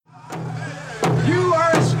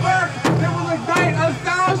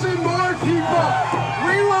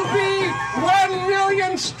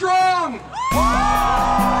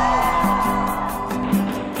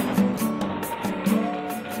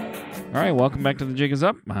right, welcome back to The Jig Is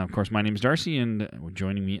Up. Of course, my name is Darcy, and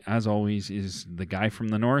joining me, as always, is the guy from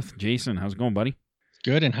the north, Jason. How's it going, buddy?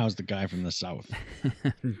 Good, and how's the guy from the south?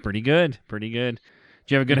 Pretty good, pretty good.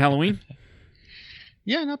 Did you have a good Halloween?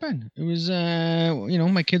 Yeah, not bad. It was,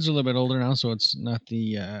 my kids are a little bit older now, so it's not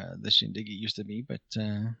the shindig it used to be, but,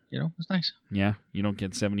 it was nice. Yeah, you don't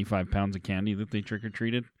get 75 pounds of candy that they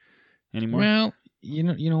trick-or-treated anymore? Well, you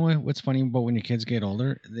know what's funny about when your kids get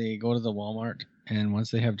older? They go to the Walmart, and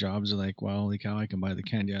once they have jobs, they're like, well, holy cow, I can buy the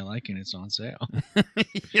candy I like, and it's on sale.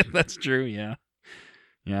 Yeah, that's true, yeah.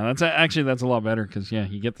 Yeah, that's a lot better, because,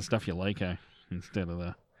 you get the stuff you like instead of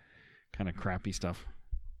the kind of crappy stuff.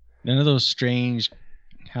 None of those strange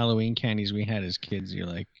Halloween candies we had as kids, you're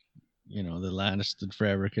like, they lasted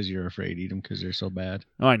forever because you're afraid to eat them because they're so bad.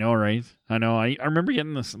 Oh, I know, right? I know. I remember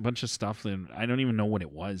getting a bunch of stuff that I don't even know what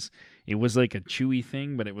it was. It was like a chewy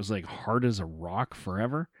thing, but it was like hard as a rock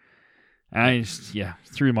forever. And I just,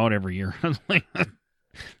 threw them out every year. I was like,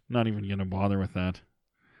 not even going to bother with that.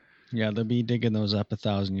 Yeah, they'll be digging those up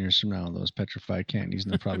 1,000 years from now, those petrified candies,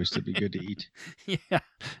 and they'll probably still be good to eat.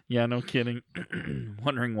 Yeah, no kidding.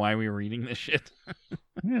 Wondering why we were eating this shit.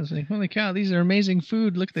 Yeah, it's like, holy cow, these are amazing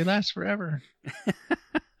food. Look, they last forever.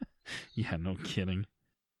 Yeah, no kidding.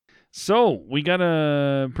 So, we got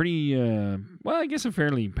a pretty, I guess a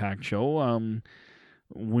fairly packed show.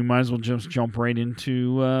 We might as well just jump right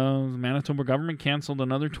into the Manitoba government canceled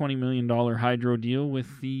another $20 million hydro deal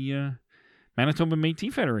with the Manitoba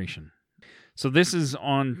Métis Federation. So this is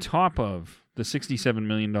on top of the $67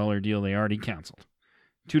 million deal they already canceled.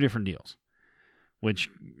 Two different deals. Which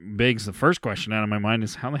begs the first question out of my mind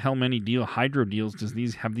is how the hell many hydro deals does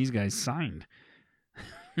these guys signed?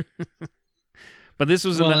 But this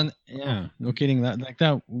was no kidding.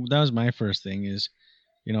 That was my first thing is,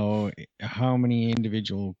 how many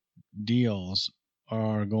individual deals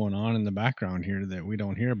are going on in the background here that we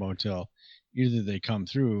don't hear about till either they come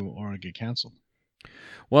through or get canceled.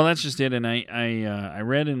 Well, that's just it. And I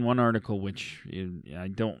read in one article, which I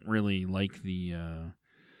don't really like the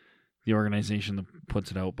organization that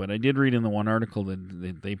puts it out, but I did read in the one article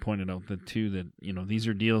that they pointed out that these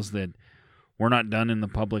are deals that were not done in the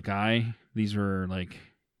public eye. These were like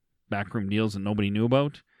backroom deals that nobody knew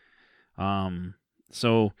about. This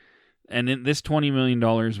 $20 million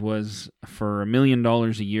was for $1 million a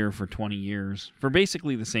year for 20 years for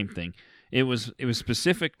basically the same thing. It was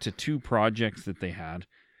specific to two projects that they had,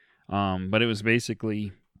 but it was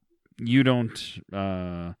basically you don't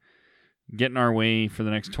get in our way for the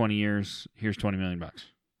next 20 years. Here's $20 million,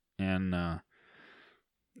 and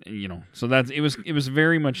so that's it was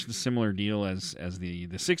very much the similar deal as the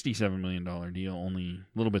 $67 million deal, only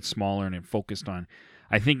a little bit smaller, and it focused on,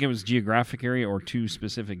 I think it was geographic area or two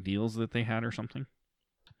specific deals that they had or something.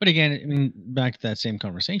 But again, I mean, back to that same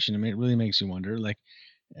conversation. I mean, it really makes you wonder, like,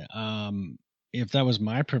 if that was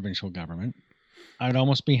my provincial government, I'd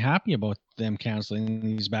almost be happy about them canceling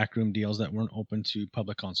these backroom deals that weren't open to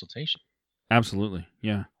public consultation. Absolutely,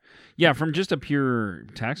 yeah. Yeah, from just a pure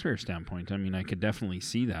taxpayer standpoint, I mean, I could definitely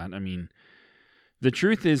see that. I mean, the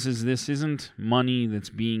truth is this isn't money that's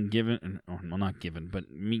being given, well, not given, but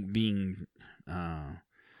being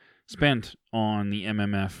spent on the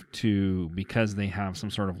MMF because they have some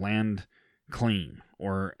sort of land claim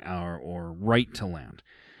or right to land.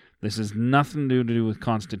 This has nothing to do with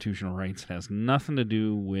constitutional rights. It has nothing to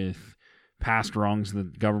do with past wrongs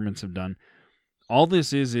that governments have done. All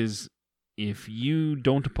this is if you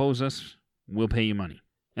don't oppose us, we'll pay you money.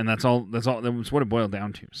 And that's all. That's what it boiled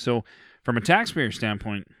down to. So from a taxpayer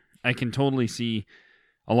standpoint, I can totally see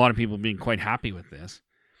a lot of people being quite happy with this.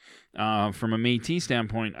 From a Métis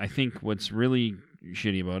standpoint, I think what's really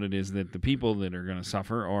shitty about it is that the people that are going to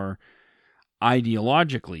suffer are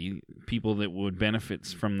ideologically people that would benefit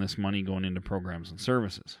from this money going into programs and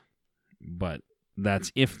services. But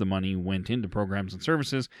that's if the money went into programs and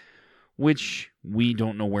services, which we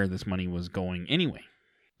don't know where this money was going anyway.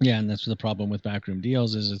 Yeah, and that's the problem with backroom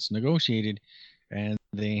deals is it's negotiated and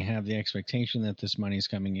they have the expectation that this money is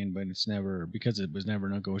coming in, but it's never, because it was never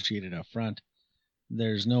negotiated up front,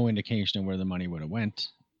 there's no indication of where the money would have went,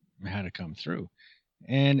 had it come through.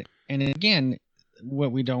 And again,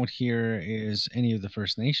 what we don't hear is any of the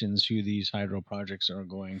First Nations who these hydro projects are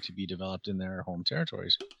going to be developed in their home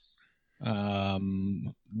territories.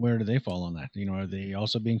 Where do they fall on that? Are they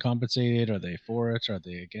also being compensated? Are they for it? Are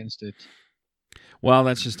they against it? Well,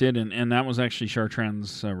 that's just it. And that was actually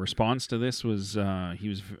Chartrand's response to this was he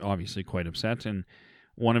was obviously quite upset. And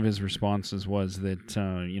one of his responses was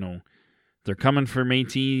that, they're coming for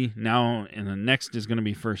Métis now, and the next is going to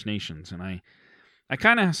be First Nations. And I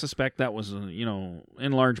kind of suspect that was,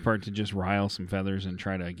 in large part to just rile some feathers and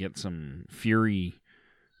try to get some fury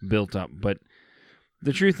built up. But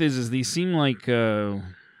the truth is these seem like I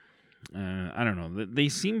don't know. They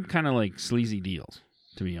seem kind of like sleazy deals,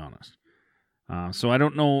 to be honest. So I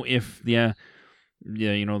don't know if the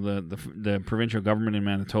provincial government in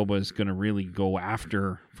Manitoba is going to really go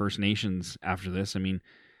after First Nations after this. I mean,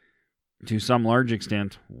 to some large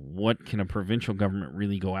extent, what can a provincial government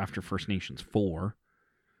really go after First Nations for?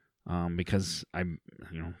 Because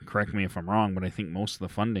correct me if I'm wrong, but I think most of the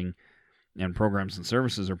funding and programs and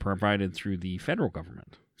services are provided through the federal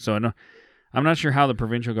government. So I'm not sure how the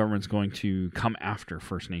provincial government's going to come after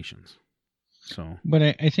First Nations. So, but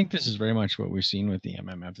I think this is very much what we've seen with the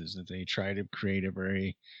MMF is that they try to create a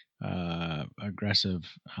very aggressive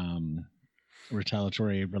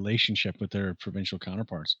retaliatory relationship with their provincial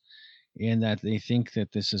counterparts, in that they think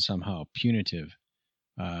that this is somehow punitive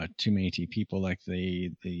to Métis people, like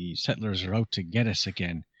the settlers are out to get us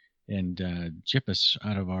again and gyp us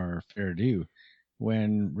out of our fair due,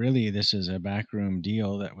 when really this is a backroom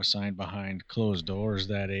deal that was signed behind closed doors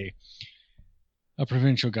that a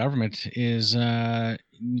provincial government is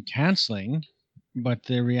canceling. But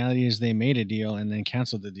the reality is they made a deal and then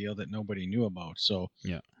canceled the deal that nobody knew about. So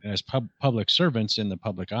as public servants in the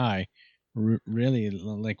public eye, really,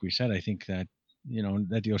 like we said, I think that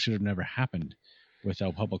that deal should have never happened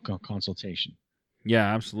without public consultation.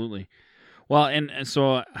 Yeah, absolutely. Well, and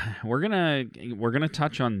so we're gonna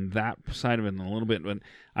touch on that side of it in a little bit, but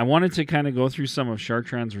I wanted to kind of go through some of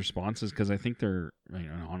Chartrand's responses because I think they're,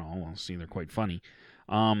 on all honesty, they're quite funny.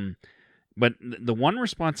 But the one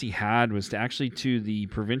response he had was to the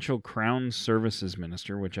provincial Crown Services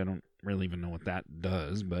Minister, which I don't really even know what that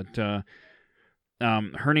does, but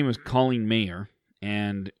her name was Colleen Mayer,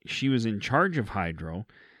 and she was in charge of hydro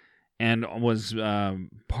and was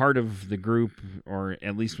part of the group, or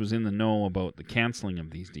at least was in the know about the canceling of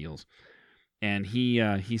these deals. And he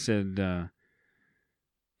said that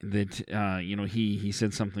he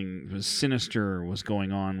said something was sinister was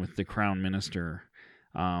going on with the Crown Minister.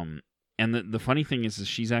 And the funny thing is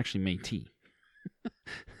she's actually Métis.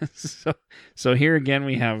 so here again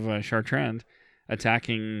we have Chartrand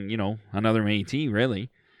attacking another Métis, really,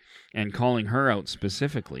 and calling her out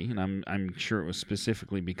specifically, and I'm sure it was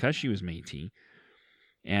specifically because she was Métis.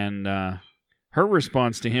 And her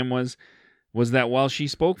response to him was that while she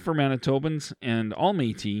spoke for Manitobans and all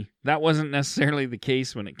Métis, that wasn't necessarily the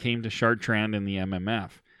case when it came to Chartrand and the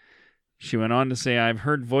MMF. She went on to say, "I've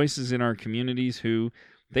heard voices in our communities who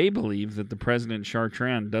they believe that the President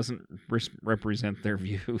Chartrand doesn't represent their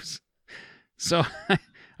views." So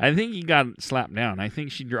I think he got slapped down. I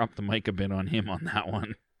think she dropped the mic a bit on him on that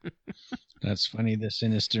one. That's funny. The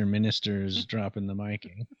sinister minister is dropping the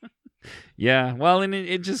mic. Yeah, well, and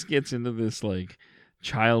it just gets into this like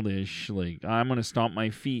childish, like, I'm gonna stomp my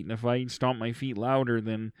feet, and if I stomp my feet louder,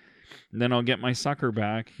 then I'll get my sucker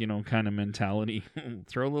back, kind of mentality.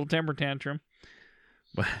 Throw a little temper tantrum.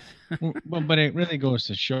 But it really goes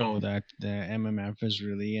to show that the MMF is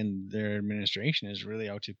really, and their administration is really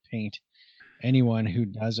out to paint anyone who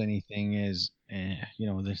does anything as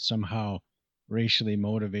they're somehow racially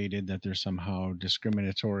motivated, that they're somehow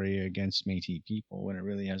discriminatory against Métis people, when it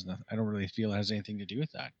really has nothing. I don't really feel it has anything to do with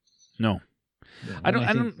that. No, I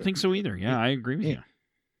don't think so either. Yeah, I agree with you.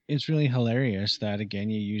 It's really hilarious that, again,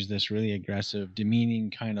 you use this really aggressive, demeaning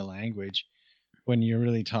kind of language when you're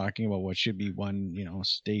really talking about what should be one,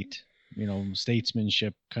 state,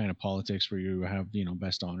 statesmanship kind of politics, where you have,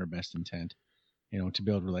 best honor, best intent, to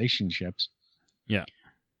build relationships. Yeah.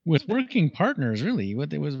 With working partners, really,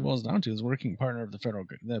 what it boils down to is working partner of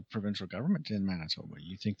the provincial government in Manitoba.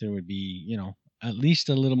 You think there would be, at least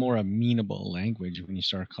a little more amenable language when you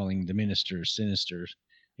start calling the ministers sinisters.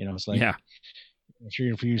 It's like, I'm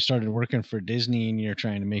sure if you started working for Disney and you're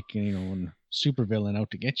trying to make, a supervillain out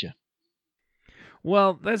to get you.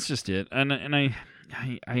 Well, that's just it, and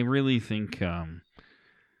I really think,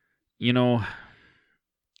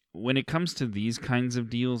 when it comes to these kinds of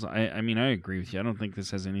deals, I mean, I agree with you. I don't think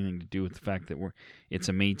this has anything to do with the fact that it's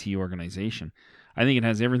a Métis organization. I think it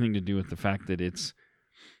has everything to do with the fact that it's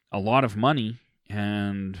a lot of money,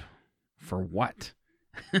 and for what?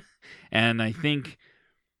 And I think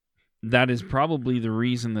that is probably the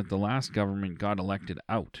reason that the last government got elected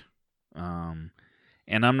out.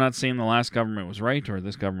 And I'm not saying the last government was right, or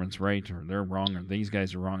this government's right, or they're wrong, or these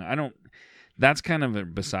guys are wrong. That's kind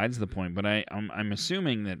of besides the point, but I'm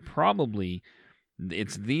assuming that probably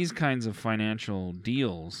it's these kinds of financial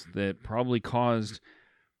deals that probably caused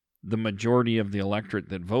the majority of the electorate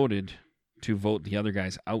that voted to vote the other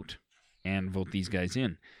guys out and vote these guys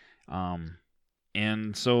in.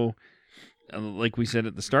 And so, like we said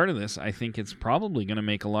at the start of this, I think it's probably going to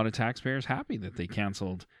make a lot of taxpayers happy that they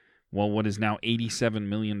canceled what is now $87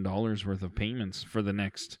 million worth of payments for the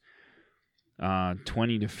next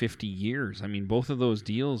 20 to 50 years. I mean, both of those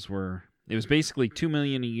deals it was basically $2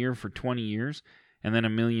 million a year for 20 years and then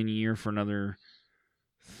 $1 million a year for another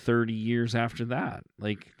 30 years after that.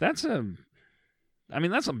 Like, that's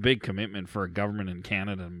a big commitment for a government in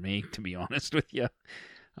Canada to make, to be honest with you.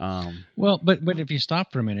 Well, but if you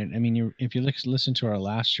stop for a minute, I mean, if you listen to our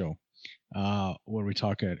last show, where we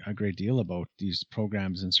talk a great deal about these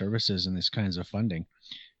programs and services and these kinds of funding,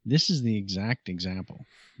 this is the exact example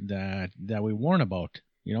that we warn about.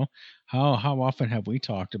 You know, how often have we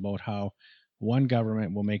talked about how one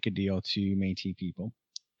government will make a deal to Métis people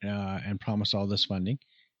and promise all this funding,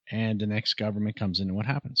 and the next government comes in, and what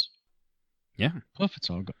happens? Yeah, poof, it's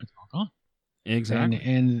all gone. Exactly.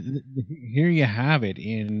 And here you have it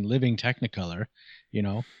in living technicolor, you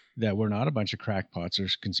know, that we're not a bunch of crackpots or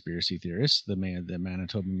conspiracy theorists. The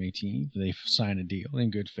Manitoba Métis, they sign a deal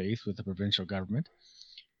in good faith with the provincial government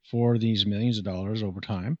for these millions of dollars over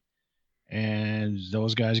time. And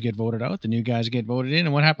those guys get voted out. The new guys get voted in.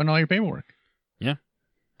 And what happened to all your paperwork? Yeah,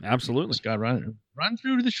 absolutely. Just got run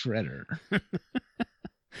through to the shredder.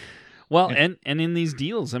 Well, and in these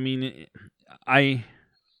deals, I mean,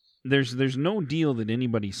 there's no deal that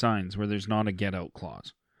anybody signs where there's not a get out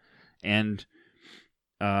clause. And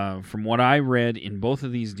from what I read in both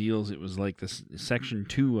of these deals, it was like the section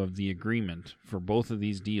 2 of the agreement for both of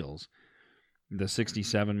these deals, the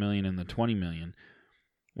 $67 million and the $20 million,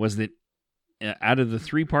 was that out of the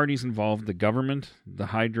three parties involved, the government, the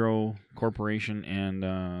Hydro Corporation, and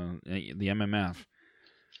the MMF,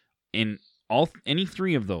 any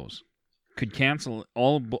three of those could cancel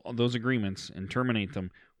all those agreements and terminate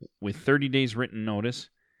them with 30 days written notice,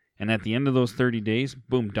 and at the end of those 30 days,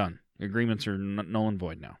 boom, done. Agreements are null and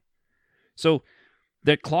void now. So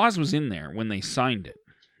that clause was in there when they signed it.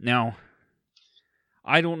 Now,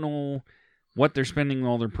 I don't know what they're spending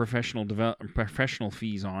all their professional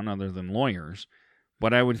fees on other than lawyers,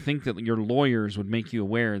 but I would think that your lawyers would make you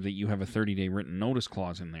aware that you have a 30-day written notice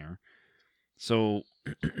clause in there. So,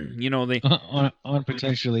 you know, they on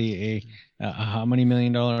potentially a how many $1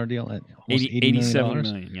 million deal? $87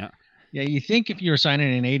 million, yeah. Yeah, you think if you were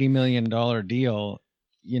signing an $80 million deal,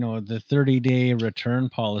 you know, the 30-day return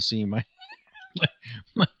policy might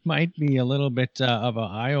be a little bit of an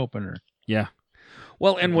eye opener. Yeah.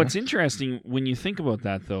 Well, and what's interesting when you think about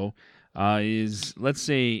that, though, is, let's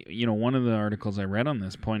say, you know, one of the articles I read on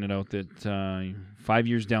this pointed out that 5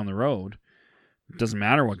 years down the road, it doesn't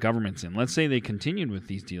matter what government's in. Let's say they continued with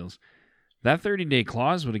these deals. That 30-day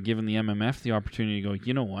clause would have given the MMF the opportunity to go,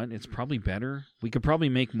 you know what, it's probably better. We could probably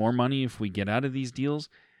make more money if we get out of these deals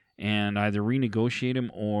and either renegotiate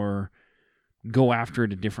them or go after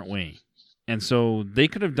it a different way. And so they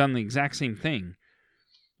could have done the exact same thing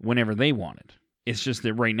whenever they wanted. It's just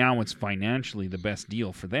that right now it's financially the best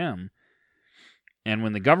deal for them. And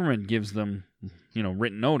when the government gives them, you know,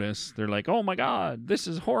 written notice, they're like, oh my God, this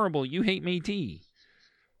is horrible. You hate Métis.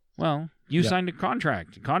 Well, you signed a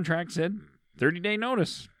contract. The contract said 30-day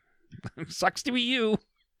notice. Sucks to be you.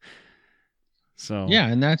 So yeah,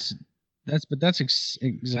 and that's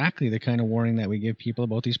exactly the kind of warning that we give people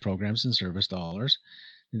about these programs and service dollars,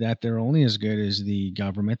 that they're only as good as the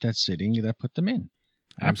government that's sitting that put them in.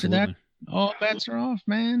 After that, all bets are off,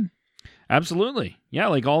 man. Absolutely. Yeah,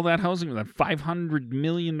 like all that housing, that $500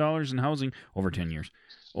 million in housing over 10 years,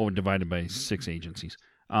 divided by 6 agencies.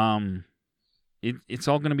 It's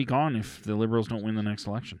all going to be gone if the Liberals don't win the next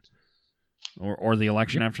election. Or the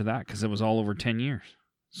election after that, because it was all over 10 years.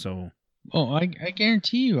 So... Oh, I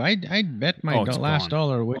guarantee you, I'd bet my last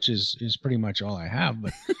dollar, which is pretty much all I have.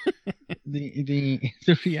 But the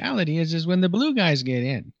reality is when the blue guys get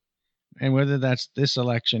in, and whether that's this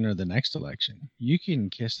election or the next election, you can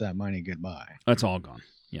kiss that money goodbye. That's all gone.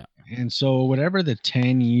 Yeah. And so whatever the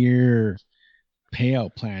 10-year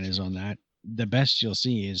payout plan is on that, the best you'll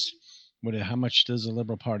see is how much does the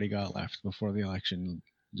Liberal Party got left before the election?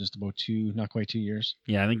 Just about not quite 2 years.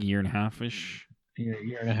 Yeah, I think a year and a half-ish.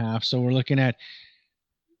 Year and a half. So we're looking at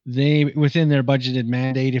within their budgeted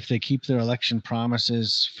mandate, if they keep their election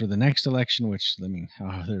promises for the next election, which, I mean,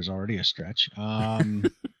 there's already a stretch.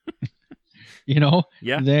 You know,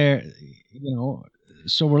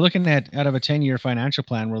 so we're looking at, out of a 10-year financial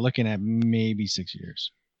plan, we're looking at maybe 6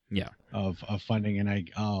 years. Yeah. Of funding. And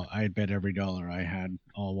I'd bet every dollar I had,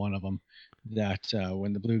 all one of them, that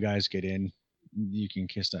when the blue guys get in, you can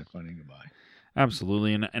kiss that funding goodbye.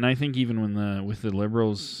 Absolutely, and I think even with the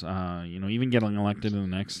Liberals, even getting elected in the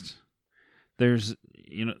next, there's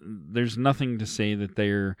nothing to say that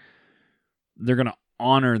they're going to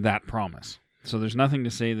honor that promise. So there's nothing to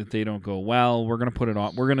say that they don't go, well, we're going to put it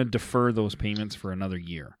on, we're going to defer those payments for another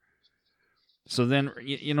year. So then,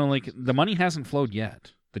 like the money hasn't flowed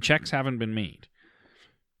yet. The checks haven't been made.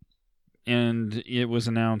 And it was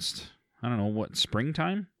announced, I don't know, what,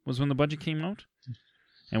 springtime was when the budget came out?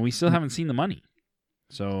 And we still haven't seen the money.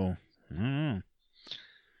 So, I don't know.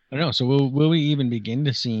 I don't know. So will we even begin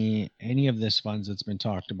to see any of this funds that's been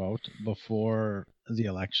talked about before the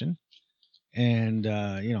election? And,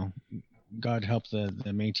 God help the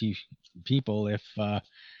Métis people if,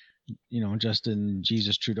 Justin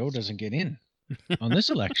Jesus Trudeau doesn't get in on this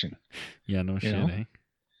election. Yeah, no shit, eh?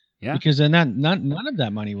 Yeah. Because then none of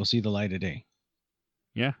that money will see the light of day.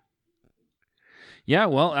 Yeah. Yeah,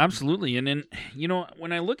 well, absolutely. And then,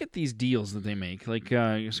 when I look at these deals that they make, like,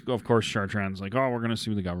 of course, Chartrand's like, oh, we're going to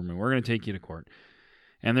sue the government. We're going to take you to court.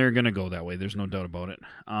 And they're going to go that way. There's no doubt about it.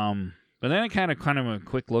 But then I kind of a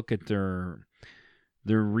quick look at their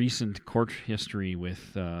recent court history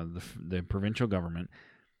with the provincial government.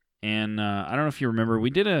 And I don't know if you remember,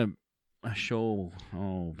 we did a show,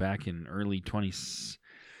 back in early 20s.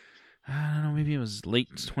 I don't know, maybe it was late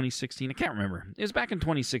 2016. I can't remember. It was back in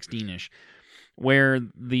 2016-ish, where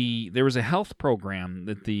there was a health program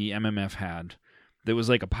that the MMF had that was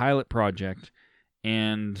like a pilot project.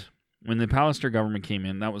 And when the Pallister government came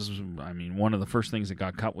in, that was, one of the first things that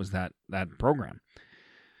got cut was that program.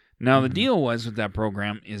 Now, the deal was with that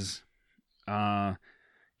program is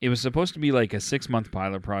it was supposed to be like a 6-month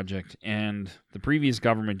pilot project, and the previous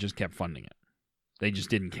government just kept funding it. They just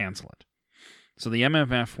didn't cancel it. So the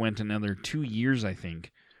MMF went another 2 years, I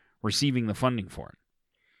think, receiving the funding for it.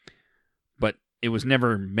 But it was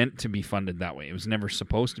never meant to be funded that way. It was never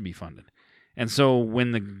supposed to be funded. And so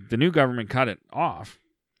when the new government cut it off,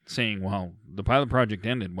 saying, well, the pilot project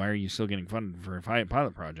ended, why are you still getting funded for a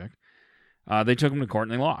pilot project? They took them to court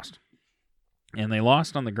and they lost. And they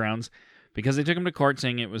lost on the grounds because they took them to court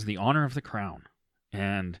saying it was the honor of the crown.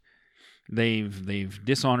 And they've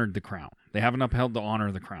dishonored the crown. They haven't upheld the honor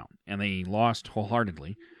of the crown, and they lost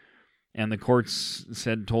wholeheartedly. And the courts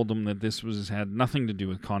told them that this had nothing to do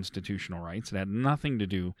with constitutional rights. It had nothing to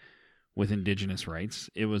do with Indigenous rights.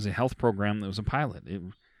 It was a health program that was a pilot. It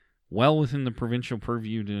well within the provincial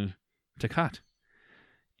purview to cut.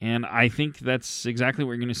 And I think that's exactly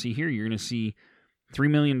what you're going to see here. You're going to see $3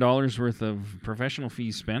 million worth of professional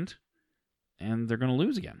fees spent, and they're going to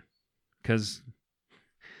lose again. Because,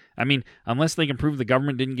 unless they can prove the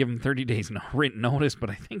government didn't give them 30 days written notice, but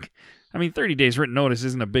 30 days written notice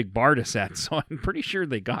isn't a big bar to set, so I'm pretty sure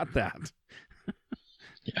they got that.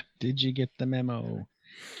 Yeah. Did you get the memo?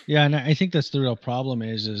 Yeah, and I think that's the real problem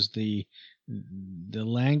is the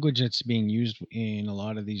language that's being used in a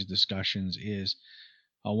lot of these discussions is,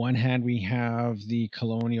 on one hand, we have the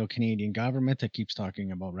colonial Canadian government that keeps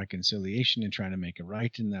talking about reconciliation and trying to make it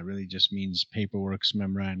right, and that really just means paperwork,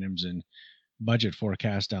 memorandums, and budget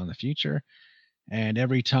forecast down the future. And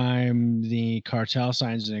every time the cartel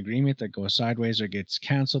signs an agreement that goes sideways or gets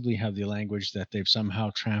canceled, we have the language that they've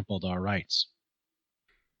somehow trampled our rights.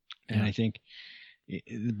 Yeah. And I think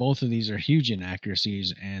both of these are huge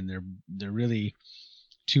inaccuracies, and they're really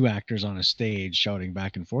two actors on a stage shouting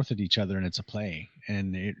back and forth at each other, and it's a play.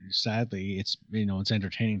 And sadly, it's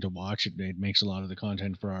entertaining to watch. It makes a lot of the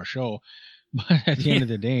content for our show, but at the end of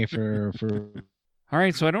the day, for all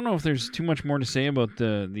right, so I don't know if there's too much more to say about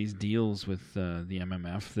these deals with the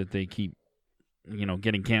MMF that they keep,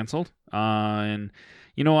 getting canceled. And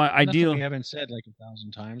I deal. We haven't said like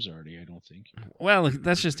 1,000 times already. I don't think. Well,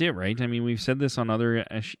 that's just it, right? We've said this on other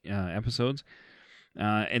episodes.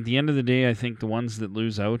 At the end of the day, I think the ones that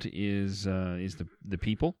lose out is the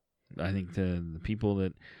people. I think the people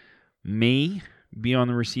that may be on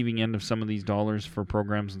the receiving end of some of these dollars for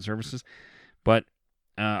programs and services. But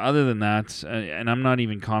other than that, and I'm not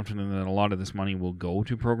even confident that a lot of this money will go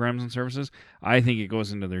to programs and services. I think it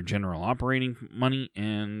goes into their general operating money.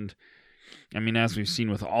 And, as we've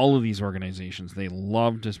seen with all of these organizations, they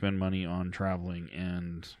love to spend money on traveling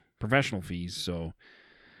and professional fees. So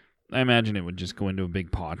I imagine it would just go into a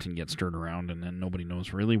big pot and get stirred around, and then nobody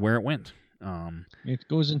knows really where it went. It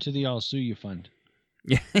goes into the I'll Sue You fund.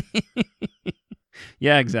 Yeah.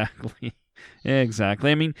 Yeah, exactly.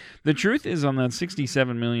 Exactly. The truth is, on that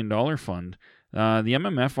 $67 million fund, the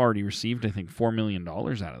MMF already received, I think, $4 million out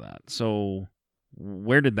of that. So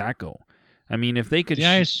where did that go? If they could...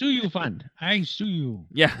 I sue you fund. I sue you.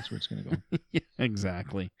 Yeah. That's where it's going to go. Yeah,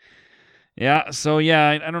 exactly. Yeah, so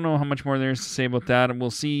I don't know how much more there is to say about that, and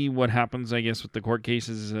we'll see what happens, I guess, with the court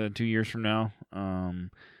cases 2 years from now,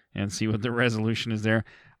 and see what the resolution is there.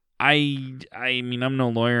 I'm no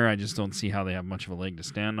lawyer. I just don't see how they have much of a leg to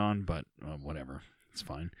stand on, but whatever. It's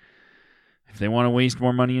fine. If they want to waste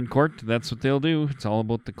more money in court, that's what they'll do. It's all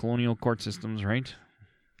about the colonial court systems, right?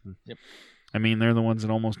 Yep. I mean, they're the ones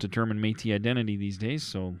that almost determine Métis identity these days,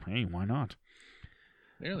 so hey, why not?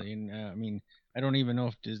 Really, and I mean, I don't even know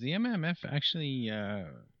if does the MMF actually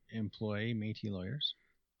employ Métis lawyers.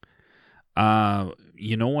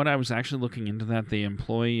 You know what? I was actually looking into that. They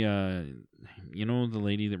employ, you know, the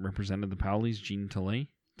lady that represented the Powleys, Jean Tillett?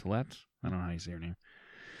 I don't know how you say her name.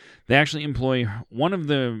 They actually employ one of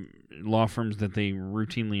the law firms that they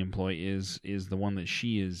routinely employ is the one that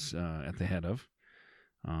she is at the head of.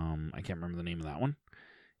 I can't remember the name of that one.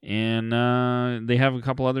 And they have a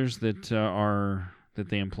couple others that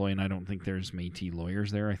they employ, and I don't think there's Métis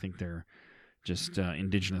lawyers there. I think they're just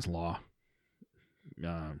Indigenous law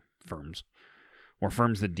firms, or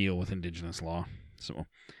firms that deal with Indigenous law. So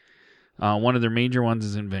one of their major ones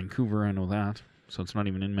is in Vancouver, I know that. So it's not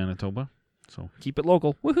even in Manitoba. So keep it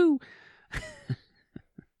local. Woohoo!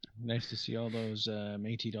 Nice to see all those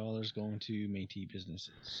Métis dollars going to Métis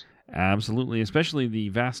businesses. Absolutely, especially the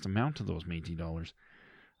vast amount of those Métis dollars.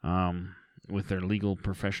 With their legal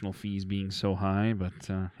professional fees being so high. But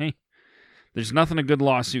hey, there's nothing a good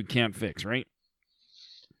lawsuit can't fix, right?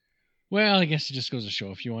 Well, I guess it just goes to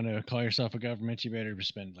show, if you want to call yourself a government, you better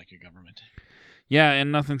spend like a government. Yeah,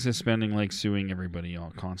 and nothing says spending like suing everybody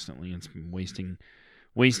all constantly and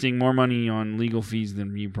wasting more money on legal fees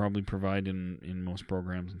than you probably provide in most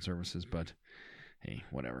programs and services. But hey,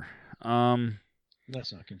 whatever.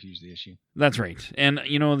 Let's not confuse the issue. That's right. And,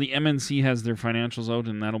 you know, the MNC has their financials out,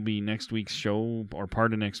 and that'll be next week's show, or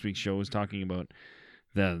part of next week's show is talking about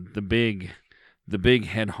the big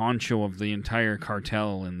head honcho of the entire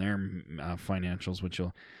cartel and their financials, which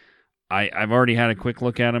I've already had a quick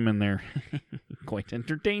look at them, and they're quite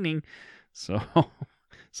entertaining. So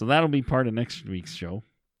that'll be part of next week's show.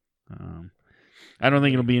 I don't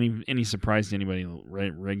think it'll be any surprise to anybody who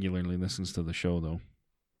regularly listens to the show, though.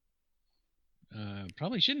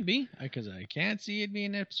 Probably shouldn't be, because I can't see it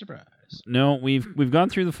being a surprise. No, we've gone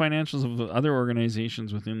through the financials of the other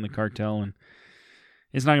organizations within the cartel, and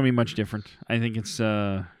it's not going to be much different. I think it's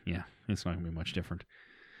not going to be much different.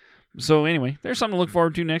 So anyway, there's something to look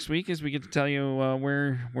forward to next week as we get to tell you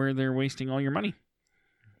where they're wasting all your money.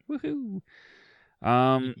 Woohoo!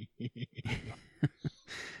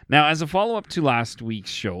 Now, as a follow-up to last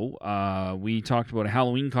week's show, we talked about a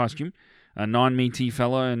Halloween costume. A non-Métis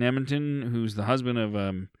fella in Edmonton who's the husband of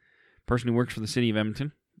a person who works for the city of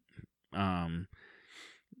Edmonton.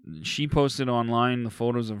 She posted online the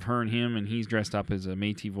photos of her and him, and he's dressed up as a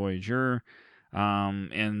Métis voyageur.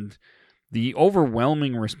 And the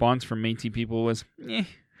overwhelming response from Métis people was, who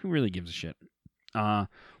really gives a shit? Well,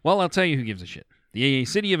 I'll tell you who gives a shit. The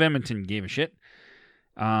city of Edmonton gave a shit,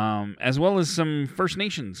 as well as some First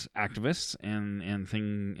Nations activists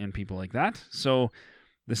and people like that. So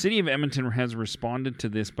the city of Edmonton has responded to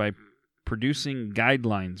this by producing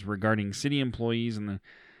guidelines regarding city employees, and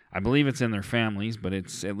I believe it's in their families, but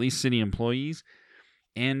it's at least city employees,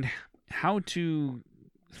 and how to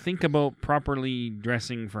think about properly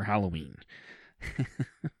dressing for Halloween.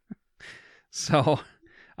 So,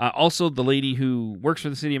 also the lady who works for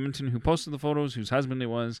the city of Edmonton who posted the photos, whose husband it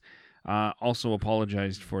was, also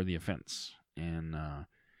apologized for the offense and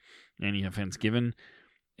any offense given,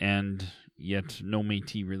 and yet no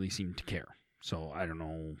Métis really seemed to care. So I don't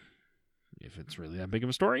know if it's really that big of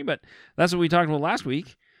a story, but that's what we talked about last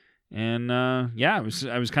week. And I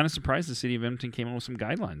was kind of surprised the city of Edmonton came out with some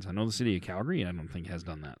guidelines. I know the city of Calgary, I don't think, has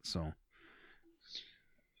done that. So,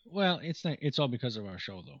 well, it's all because of our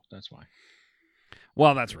show, though. That's why.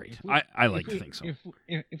 Well, that's right. I like to think so.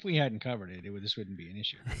 If we hadn't covered it, this wouldn't be an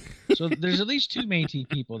issue. So there's at least two Métis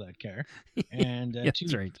people that care, and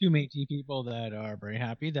two Métis people that are very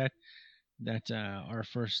happy that our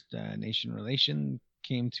First Nation relation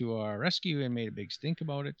came to our rescue and made a big stink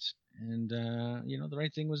about it, and the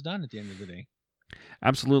right thing was done at the end of the day.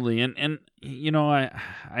 Absolutely, and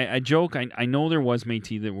I joke. I know there was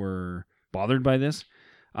Métis that were bothered by this.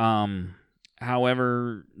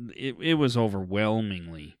 However, it was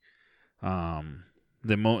overwhelmingly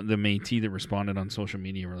the Métis that responded on social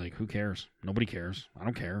media were like, "Who cares? Nobody cares. I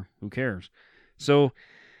don't care. Who cares?" So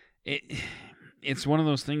it's one of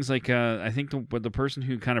those things. Like I think the person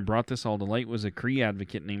who kind of brought this all to light was a Cree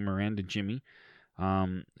advocate named Miranda Jimmy.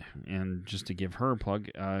 And just to give her a plug,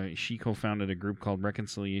 she co-founded a group called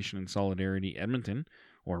Reconciliation and Solidarity Edmonton,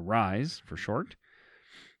 or RISE for short.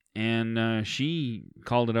 And she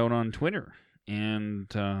called it out on Twitter. And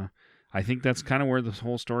I think that's kind of where this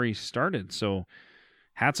whole story started. So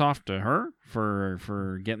hats off to her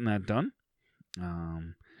for getting that done.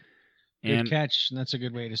 Good catch. And that's a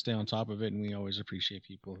good way to stay on top of it. And we always appreciate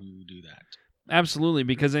people who do that. Absolutely,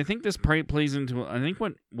 because I think this plays into, I think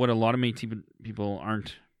what a lot of Métis people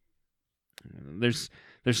aren't, there's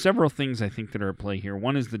there's several things I think that are at play here.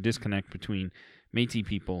 One is the disconnect between Métis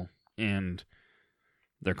people and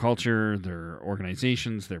their culture, their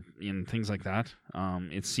organizations, their in things like that.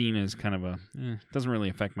 It's seen as kind of doesn't really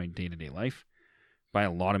affect my day-to-day life by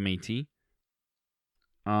a lot of Métis.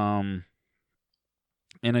 And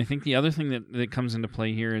I think the other thing that comes into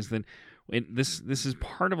play here is that this is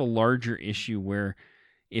part of a larger issue where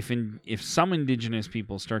if some Indigenous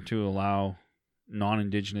people start to allow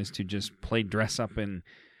non-Indigenous to just play dress up and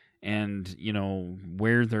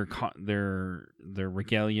wear their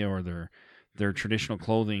regalia or their traditional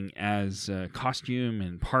clothing as a costume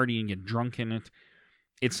and party and get drunk in it,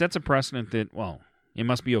 it sets a precedent that, well, it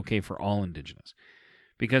must be okay for all Indigenous.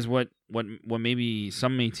 Because what maybe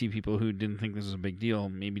some Métis people who didn't think this was a big deal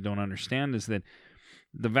maybe don't understand is that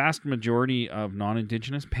the vast majority of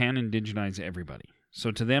non-Indigenous pan-indigenize everybody.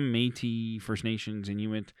 So to them, Métis, First Nations,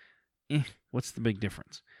 Inuit, what's the big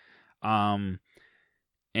difference? And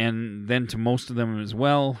then to most of them as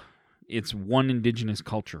well, it's one Indigenous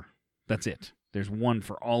culture. That's it. There's one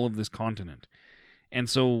for all of this continent. And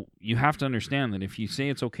so you have to understand that if you say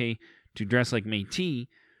it's okay to dress like Métis,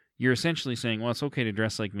 you're essentially saying, well, it's okay to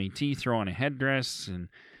dress like Métis, throw on a headdress, and,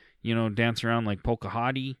 dance around like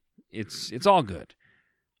Pocahontas. It's all good.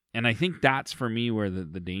 And I think that's, for me, where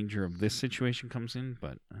the danger of this situation comes in.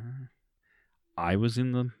 But I was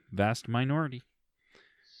in the vast minority.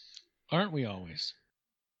 Aren't we always?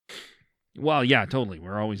 Well, yeah, totally.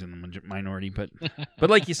 We're always in the minority. But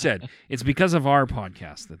like you said, it's because of our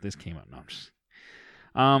podcast that this came up. No, I'm just...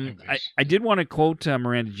 I did want to quote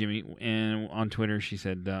Miranda Jimmy on Twitter. She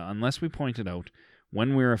said, unless we point it out,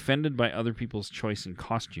 when we're offended by other people's choice in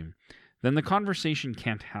costume, then the conversation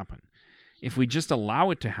can't happen. If we just allow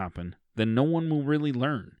it to happen, then no one will really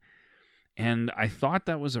learn. And I thought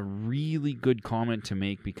that was a really good comment to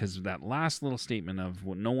make, because of that last little statement of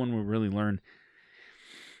what no one will really learn.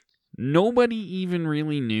 Nobody even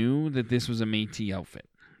really knew that this was a Métis outfit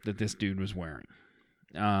that this dude was wearing.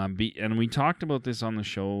 And we talked about this on the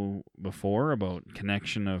show before, about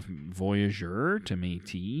connection of voyageur to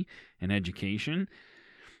Métis and education.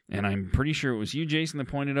 And I'm pretty sure it was you, Jason, that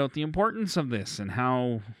pointed out the importance of this and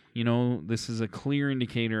how, this is a clear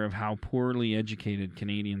indicator of how poorly educated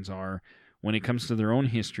Canadians are when it comes to their own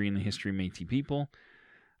history and the history of Métis people.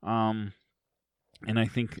 And I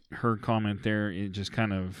think her comment there, it just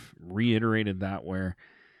kind of reiterated that, where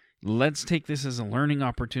let's take this as a learning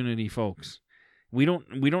opportunity, folks. We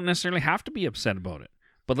don't necessarily have to be upset about it,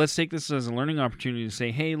 but let's take this as a learning opportunity to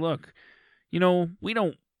say, hey, look,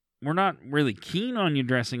 we're not really keen on you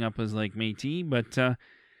dressing up as like Métis, but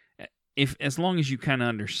as long as you kind of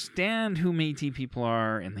understand who Métis people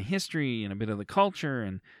are and the history and a bit of the culture,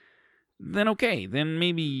 and then okay, then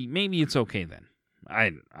maybe it's okay then.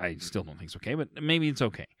 I still don't think it's okay, but maybe it's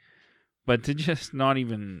okay. But to just not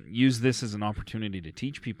even use this as an opportunity to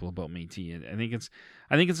teach people about Métis,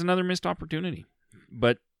 I think it's another missed opportunity.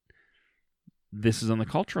 But this is on the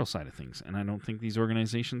cultural side of things, and I don't think these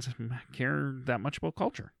organizations care that much about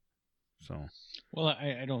culture. So, well,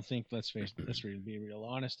 I don't think, let's face it, let's really be real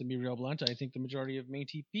honest and be real blunt, I think the majority of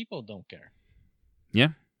Métis people don't care. Yeah.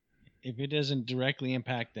 If it doesn't directly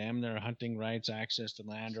impact them, their hunting rights, access to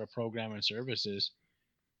land, or program and services,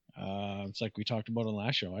 it's like we talked about on the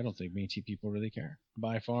last show. I don't think Métis people really care,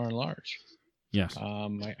 by far and large. Yes.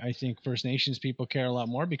 I think First Nations people care a lot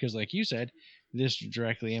more, because, like you said, this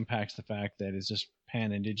directly impacts the fact that it's just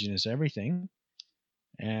pan-Indigenous everything.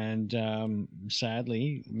 And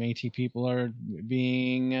sadly, Métis people are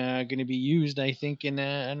being going to be used, I think, in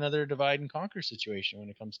another divide and conquer situation when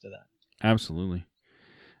it comes to that. Absolutely.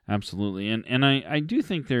 And I do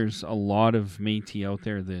think there's a lot of Métis out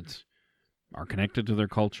there that are connected to their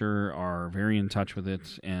culture, are very in touch with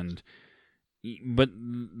it, but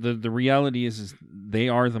the reality is they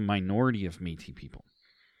are the minority of Métis people.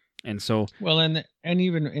 And so, well, and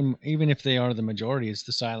even if they are the majority, it's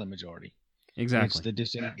the silent majority. Exactly.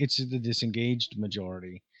 It's the disengaged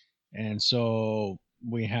majority. And so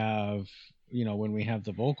we have, when we have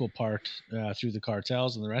the vocal part through the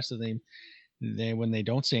cartels and the rest of them, when they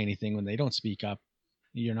don't say anything, when they don't speak up,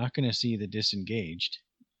 you're not going to see the disengaged.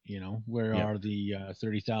 Where are the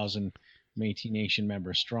 30,000 Métis Nation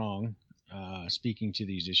members strong speaking to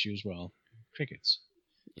these issues? Well, crickets.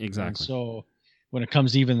 Exactly. And so when it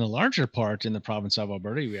comes even the larger part in the province of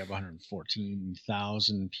Alberta, we have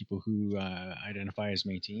 114,000 people who identify as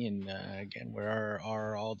Métis, and again, where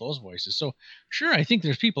are all those voices? So sure, I think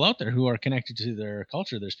there's people out there who are connected to their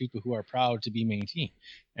culture. There's people who are proud to be Métis,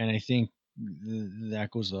 and I think that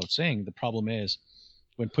goes without saying. The problem is,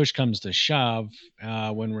 when push comes to shove,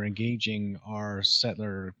 when we're engaging our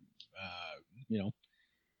settler,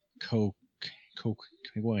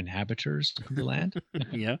 co-inhabitors of the land.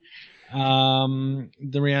 Yeah.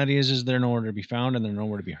 The reality is they're nowhere to be found and they're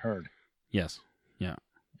nowhere to be heard. Yes. Yeah.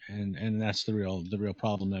 And that's the real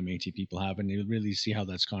problem that Métis people have, and you really see how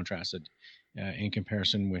that's contrasted in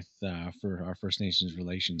comparison with for our First Nations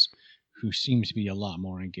relations, who seem to be a lot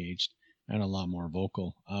more engaged and a lot more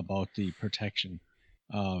vocal about the protection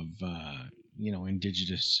of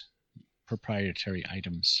Indigenous proprietary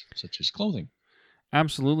items such as clothing.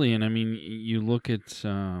 Absolutely. And I mean, you look at,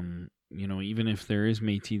 even if there is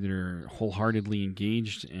Métis that are wholeheartedly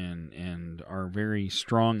engaged and are very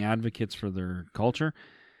strong advocates for their culture,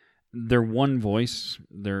 they're one voice.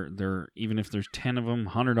 They're even if there's 10 of them,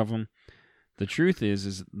 100 of them. The truth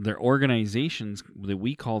is their organizations that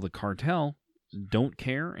we call the cartel don't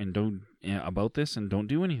care and don't about this and don't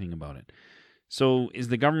do anything about it. So is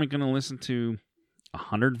the government going to listen to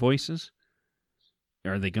 100 voices?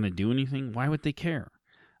 Are they going to do anything? Why would they care?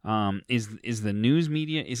 Is the news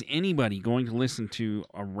media, is anybody going to listen to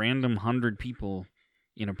a random 100 people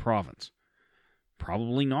in a province?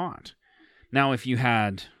 Probably not. Now, if you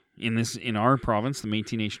had in our province, the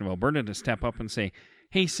Métis Nation of Alberta, to step up and say,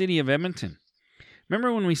 "Hey, City of Edmonton,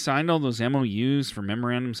 remember when we signed all those MOUs for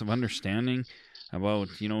memorandums of understanding about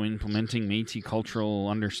implementing Métis cultural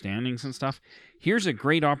understandings and stuff? Here's a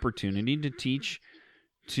great opportunity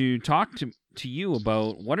to talk to you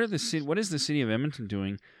about what is the City of Edmonton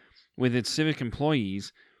doing with its civic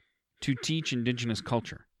employees to teach Indigenous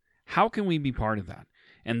culture? How can we be part of that?"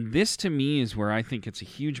 And this, to me, is where I think it's a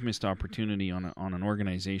huge missed opportunity on an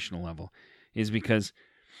organizational level, is because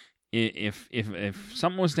if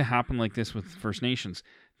something was to happen like this with First Nations,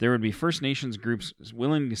 there would be First Nations groups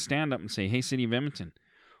willing to stand up and say, "Hey, City of Edmonton,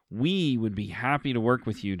 we would be happy to work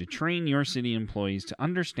with you to train your city employees to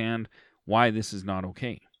understand why this is not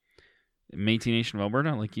okay." Métis Nation of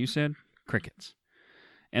Alberta, like you said, crickets.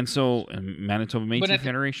 And so Manitoba Métis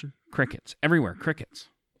Federation, crickets. Everywhere, crickets.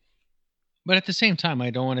 But at the same time, I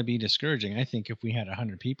don't want to be discouraging. I think if we had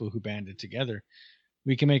 100 people who banded together,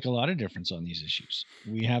 we can make a lot of difference on these issues.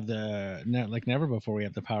 We have like never before, we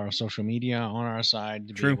have the power of social media on our side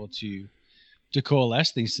to be able to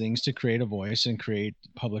coalesce these things, to create a voice and create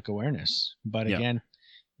public awareness. But again,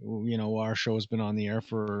 our show has been on the air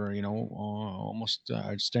for, almost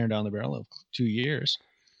staring down the barrel of 2 years.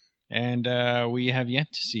 And we have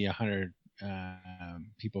yet to see 100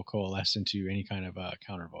 people coalesce into any kind of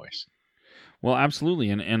counter voice. Well, absolutely,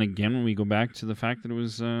 and again, when we go back to the fact that it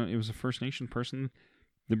was a First Nation person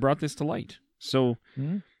that brought this to light, so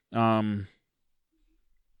it's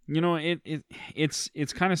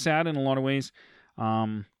kind of sad in a lot of ways,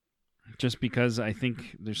 just because I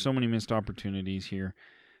think there's so many missed opportunities here.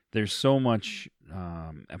 There's so much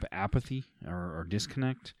apathy or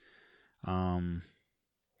disconnect, and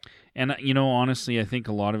honestly, I think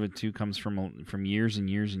a lot of it too comes from years and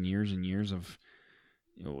years and years and years of.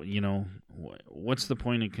 What's the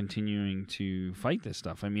point of continuing to fight this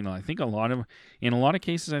stuff? I mean, I think in a lot of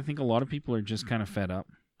cases, I think a lot of people are just kind of fed up.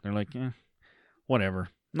 They're like, whatever,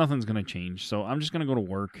 nothing's going to change. So I'm just going to go to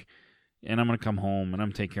work and I'm going to come home and I'm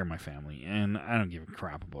going to take care of my family. And I don't give a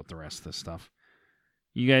crap about the rest of this stuff.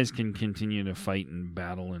 You guys can continue to fight and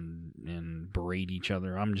battle and berate each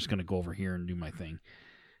other. I'm just going to go over here and do my thing.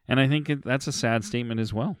 And I think that's a sad statement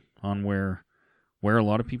as well on where a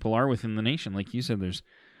lot of people are within the nation. Like you said, there's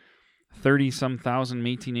 30-some thousand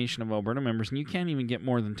Métis Nation of Alberta members, and you can't even get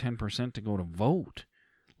more than 10% to go to vote,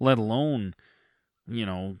 let alone,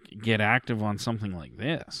 get active on something like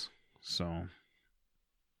this. So,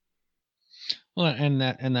 well, and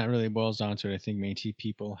that really boils down to it. I think Métis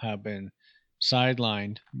people have been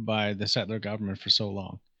sidelined by the settler government for so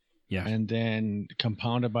long. Yeah. And then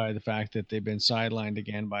compounded by the fact that they've been sidelined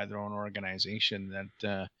again by their own organization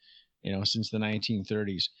that, since the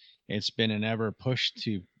 1930s, it's been an ever push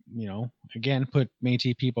to, again, put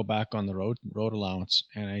Métis people back on the road allowance.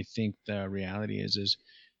 And I think the reality is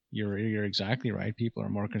you're exactly right. People are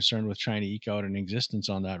more concerned with trying to eke out an existence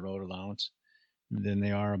on that road allowance than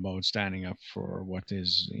they are about standing up for what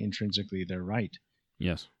is intrinsically their right.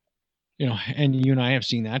 Yes. And you and I have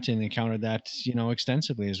seen that and encountered that,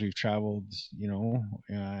 extensively as we've traveled,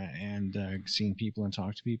 and seen people and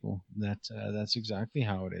talked to people. That's exactly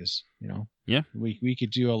how it is. Yeah. We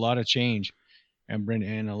could do a lot of change and bring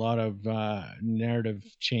in a lot of narrative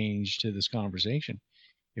change to this conversation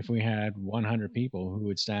if we had 100 people who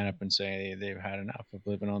would stand up and say they've had enough of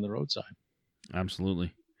living on the roadside.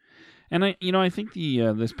 Absolutely. And I think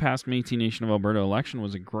the this past Métis Nation of Alberta election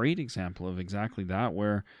was a great example of exactly that,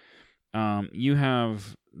 where you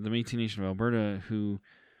have the Métis Nation of Alberta who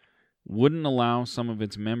wouldn't allow some of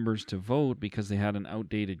its members to vote because they had an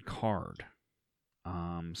outdated card.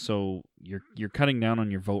 So you're cutting down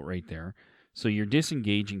on your vote right there. So you're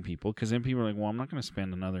disengaging people, because then people are like, well, I'm not going to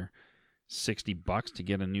spend another $60 to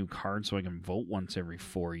get a new card so I can vote once every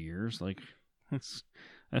 4 years. Like, that's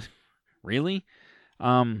really?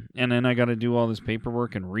 And then I got to do all this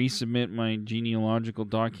paperwork and resubmit my genealogical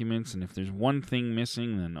documents. And if there's one thing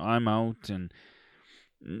missing, then I'm out. And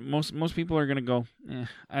most people are going to go,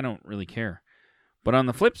 I don't really care. But on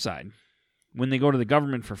the flip side, when they go to the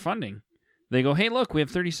government for funding, they go, hey, look, we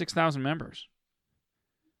have 36,000 members.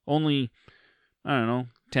 Only, I don't know,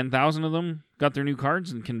 10,000 of them got their new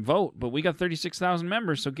cards and can vote, but we got 36,000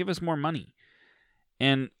 members, so give us more money.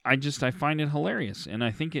 And I find it hilarious. And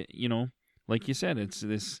I think it, like you said, it's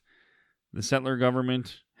the settler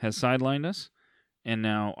government has sidelined us, and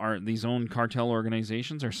now these own cartel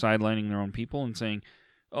organizations are sidelining their own people and saying,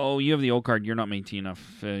 oh, you have the old card, you're not Métis enough,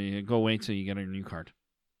 go away till you get a new card.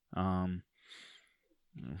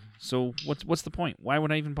 So what's the point? Why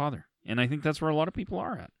would I even bother? And I think that's where a lot of people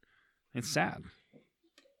are at. It's sad.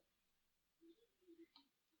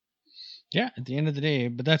 Yeah, at the end of the day,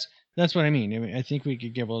 but that's what I mean. I think we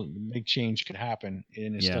could give a big change could happen,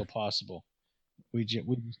 and it's still possible. We just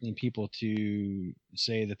need people to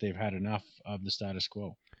say that they've had enough of the status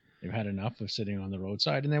quo. They've had enough of sitting on the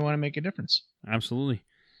roadside, and they want to make a difference. Absolutely.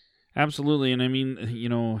 Absolutely. And I mean,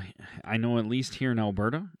 I know at least here in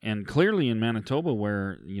Alberta, and clearly in Manitoba,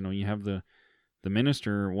 where, you have the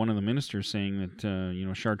minister, one of the ministers saying that,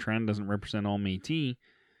 Chartrand doesn't represent all Métis.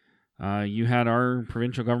 You had our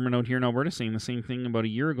provincial government out here in Alberta saying the same thing about a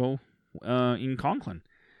year ago in Conklin,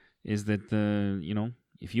 is that,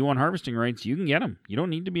 if you want harvesting rights, you can get them. You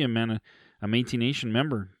don't need to be a Métis Nation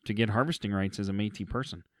member to get harvesting rights as a Métis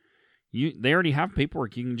person. They already have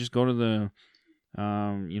paperwork. You can just go to the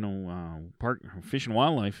Park Fish and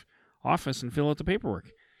Wildlife office and fill out the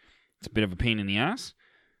paperwork. It's a bit of a pain in the ass,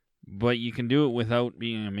 but you can do it without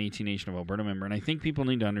being a Métis Nation of Alberta member. And I think people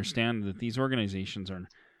need to understand that these organizations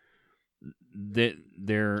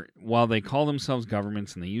while they call themselves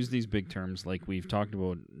governments and they use these big terms like we've talked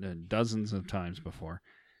about dozens of times before,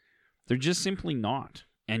 they're just simply not.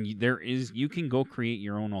 And you can go create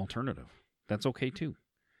your own alternative. That's okay too.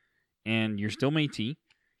 And you're still Métis.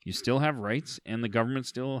 You still have rights, and the government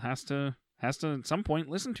still has to at some point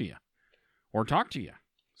listen to you or talk to you.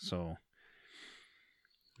 So,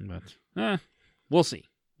 but we'll see.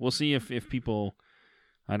 We'll see if people.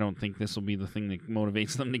 I don't think this will be the thing that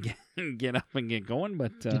motivates them to get up and get going,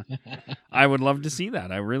 but I would love to see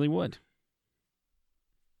that. I really would.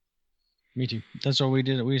 Me too. That's what we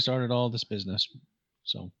did. We started all this business.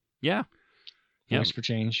 So yeah, voice for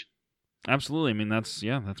change. Absolutely. I mean, that's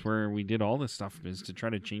where we did all this stuff, is to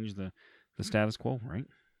try to change the status quo, right?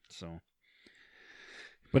 So,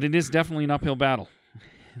 but it is definitely an uphill battle.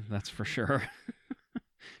 That's for sure.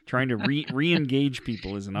 Trying to re-engage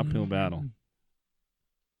people is an uphill battle.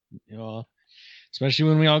 Yeah, especially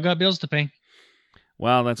when we all got bills to pay.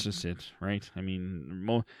 Well, that's just it, right? I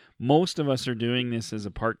mean, most of us are doing this as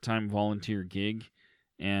a part-time volunteer gig,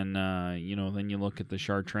 and then you look at the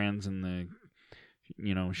Chartrands and the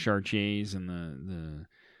Chartiers and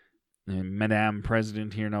the Madame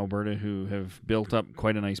President here in Alberta, who have built up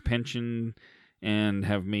quite a nice pension and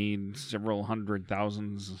have made hundreds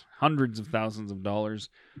of thousands of dollars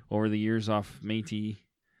over the years off Métis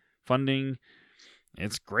funding.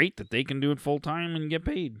 It's great that they can do it full time and get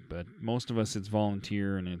paid, but most of us, it's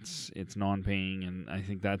volunteer and it's non-paying, and I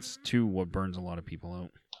think that's too what burns a lot of people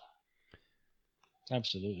out.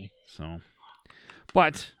 Absolutely. So,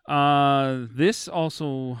 but this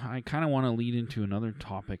also, I kind of want to lead into another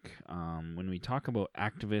topic when we talk about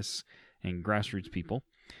activists and grassroots people.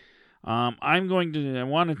 I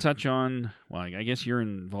want to touch on, well, I guess you're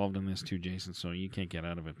involved in this too, Jason, so you can't get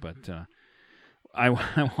out of it, but I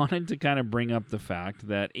wanted to kind of bring up the fact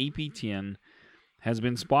that APTN has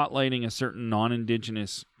been spotlighting a certain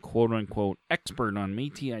non-Indigenous, quote-unquote, expert on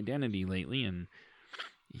Métis identity lately, and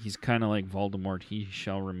he's kind of like Voldemort, he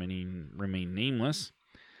shall remain nameless.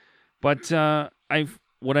 But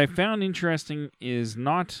what I found interesting is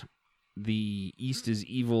not the East is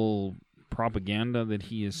evil propaganda that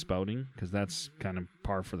he is spouting, because that's kind of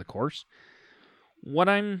par for the course. What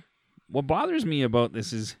bothers me about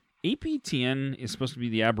this is APTN is supposed to be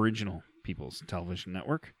the Aboriginal People's Television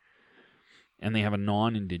Network, and they have a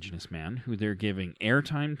non-Indigenous man who they're giving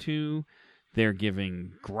airtime to, they're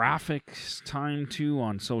giving graphics time to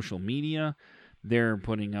on social media, they're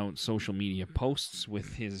putting out social media posts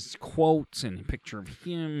with his quotes and a picture of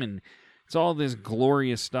him, and it's all this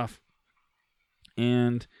glorious stuff.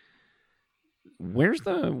 And where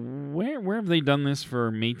have they done this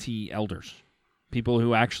for Métis elders? People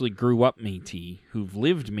who actually grew up Métis, who've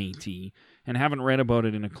lived Métis, and haven't read about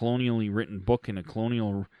it in a colonially written book in a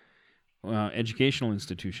colonial educational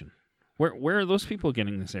institution. Where are those people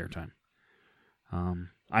getting this airtime?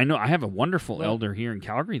 I know I have a wonderful elder here in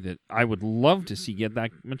Calgary that I would love to see get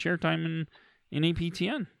that much airtime in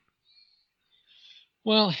APTN.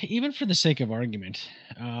 Well, even for the sake of argument,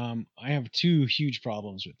 I have two huge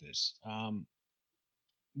problems with this.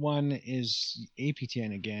 One is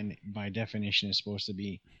APTN, again, by definition, is supposed to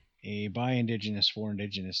be a by Indigenous for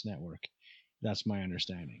Indigenous network. That's my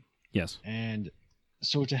understanding. Yes. And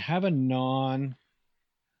so to have a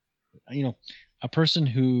a person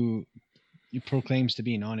who proclaims to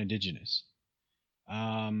be non-Indigenous,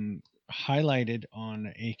 highlighted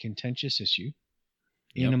on a contentious issue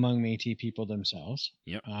among Métis people themselves.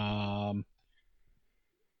 Yep.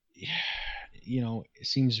 It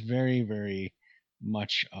seems very, very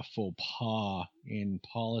much a faux pas in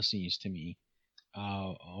policies to me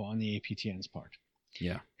on the APTN's part.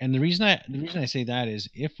 Yeah. And the reason I say that is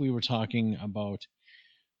if we were talking about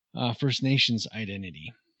First Nations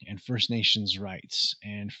identity and First Nations rights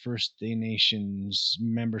and First Nations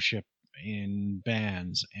membership in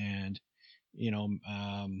bands and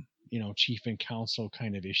chief and council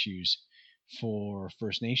kind of issues for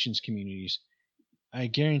First Nations communities, I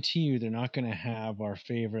guarantee you they're not going to have our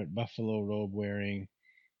favorite buffalo robe wearing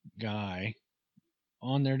guy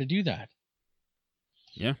on there to do that.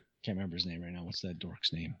 Yeah. Can't remember his name right now. What's that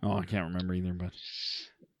dork's name? Oh, I can't remember either, but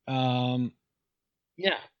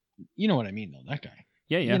yeah. You know what I mean, though, that guy.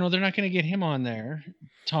 Yeah, yeah. They're not going to get him on there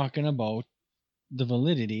talking about the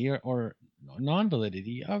validity or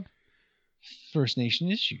non-validity of First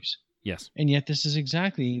Nation issues. Yes. And yet this is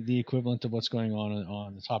exactly the equivalent of what's going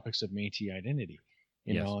on the topics of Métis identity.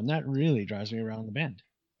 And that really drives me around the bend.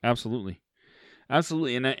 Absolutely.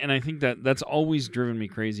 Absolutely. And I think that's always driven me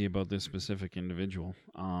crazy about this specific individual.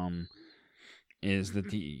 Is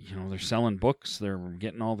that they're selling books, they're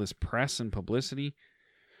getting all this press and publicity.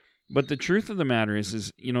 But the truth of the matter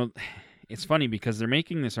is it's funny because they're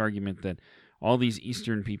making this argument that all these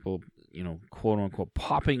Eastern people, quote unquote,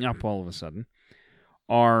 popping up all of a sudden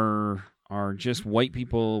are just white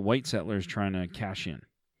people, white settlers trying to cash in.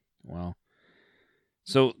 Well,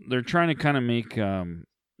 so they're trying to kind of make,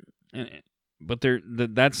 but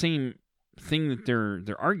that same thing that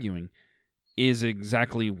they're arguing is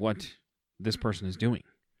exactly what this person is doing.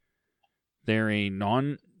 They're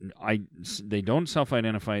they don't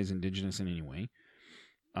self-identify as Indigenous in any way,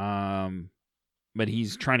 but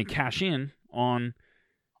he's trying to cash in on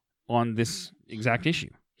this exact issue.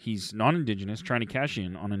 He's non-Indigenous, trying to cash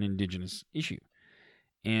in on an Indigenous issue.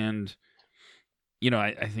 And,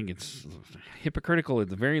 I think it's hypocritical at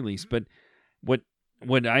the very least. But what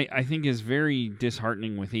I think is very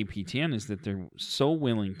disheartening with APTN is that they're so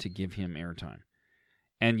willing to give him airtime.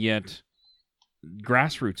 And yet,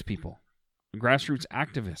 grassroots people, grassroots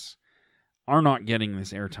activists are not getting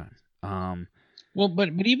this airtime. Well, but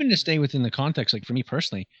even to stay within the context, like for me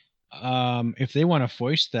personally, if they want to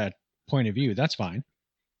voice that point of view, that's fine.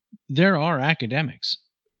 There are academics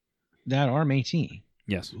that are Métis,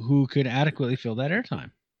 yes, who could adequately fill that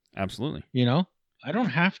airtime. Absolutely. I don't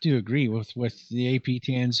have to agree with the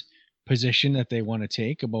APTN's position that they want to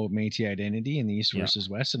take about Métis identity and the East versus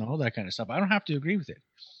West and all that kind of stuff. I don't have to agree with it.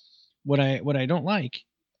 What I don't like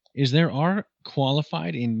is there are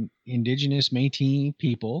qualified Indigenous Métis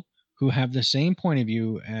people who have the same point of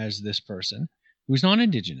view as this person who's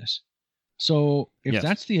non-Indigenous. So if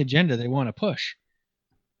that's the agenda they want to push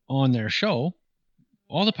on their show,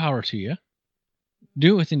 all the power to you.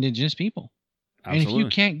 Do it with Indigenous people. Absolutely. And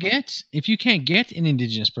if you can't get an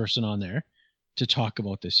Indigenous person on there to talk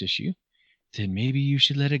about this issue, then maybe you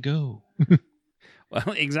should let it go.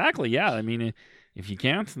 Well, exactly. Yeah. I mean, if you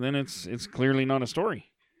can't, then it's clearly not a story.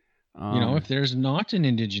 If there's not an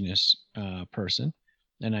Indigenous person,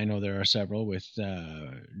 and I know there are several with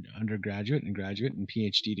undergraduate and graduate and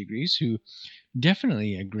PhD degrees who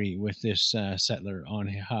definitely agree with this settler on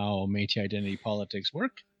how Métis identity politics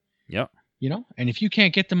work. Yep. And if you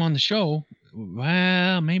can't get them on the show,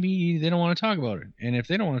 well, maybe they don't want to talk about it. And if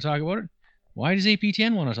they don't want to talk about it, why does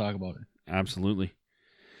APTN want to talk about it? Absolutely.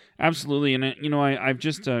 Absolutely. And,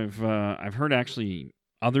 I've heard actually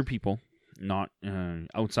other people, not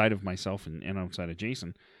outside of myself and outside of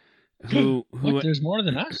Jason, who Look, there's more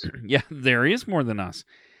than us. Yeah, there is more than us.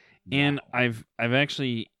 And I've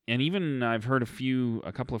actually, and even I've heard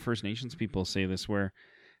a couple of First Nations people say this, where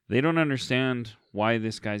they don't understand why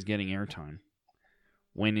this guy's getting airtime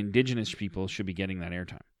when Indigenous people should be getting that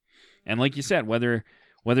airtime. And like you said, whether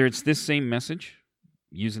it's this same message,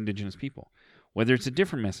 use Indigenous people. Whether it's a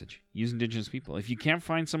different message, use Indigenous people. If you can't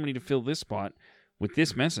find somebody to fill this spot with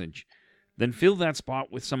this message, then fill that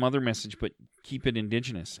spot with some other message, but keep it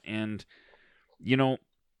Indigenous. And,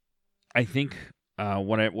 I think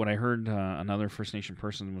what I heard another First Nation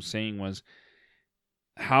person was saying was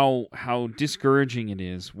how discouraging it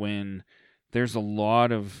is when there's a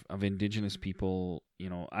lot of Indigenous people,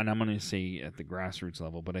 and I'm going to say at the grassroots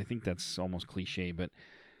level, but I think that's almost cliche, but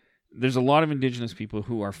there's a lot of Indigenous people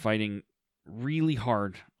who are fighting really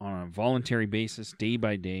hard on a voluntary basis, day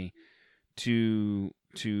by day, to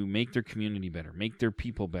make their community better, make their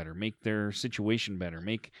people better, make their situation better,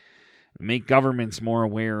 make governments more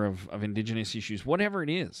aware of Indigenous issues, whatever it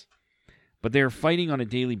is. But they're fighting on a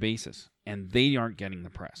daily basis, and they aren't getting the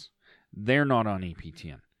press. They're not on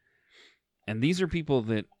APTN. And these are people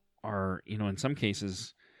that are, in some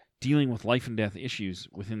cases, dealing with life and death issues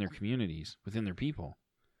within their communities, within their people.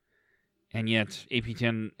 And yet,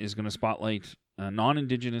 APTN is going to spotlight a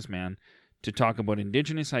non-Indigenous man to talk about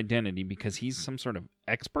Indigenous identity because he's some sort of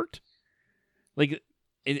expert. Like,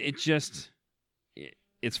 it's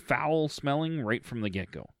foul smelling right from the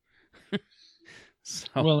get-go. So.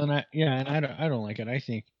 Well, and I don't like it. I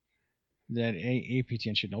think that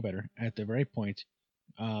APTN should know better. At the very point,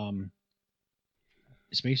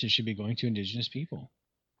 spaces should be going to Indigenous people,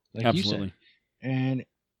 like Absolutely. you said,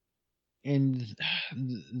 and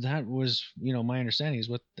that was, my understanding is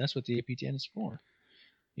that's what the APTN is for.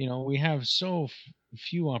 We have so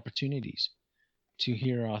few opportunities to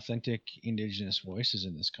hear authentic Indigenous voices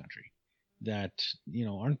in this country that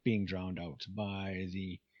aren't being drowned out by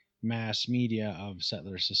the mass media of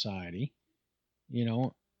settler society,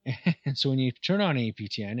 and so when you turn on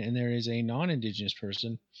APTN and there is a non-Indigenous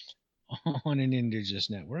person on an Indigenous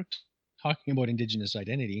network talking about Indigenous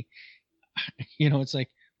identity, it's like,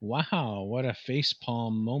 wow, what a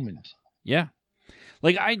facepalm moment. Yeah.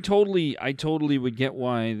 Like, I totally would get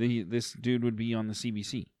why this dude would be on the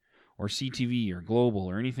CBC or CTV or Global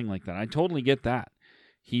or anything like that. I totally get that.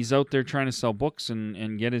 He's out there trying to sell books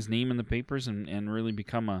and get his name in the papers and really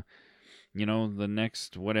become a, the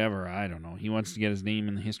next whatever. I don't know. He wants to get his name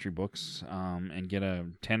in the history books and get a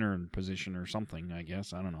tenor position or something, I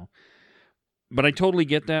guess. I don't know. But I totally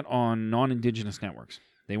get that on non-Indigenous networks.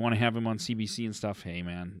 They want to have him on CBC and stuff. Hey,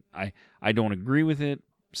 man, I don't agree with it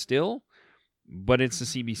still, but it's the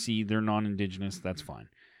CBC. They're non-Indigenous. That's fine.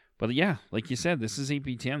 But yeah, like you said, this is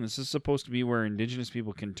APTN. This is supposed to be where Indigenous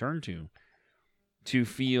people can turn to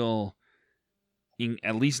feel,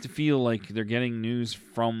 at least to feel like they're getting news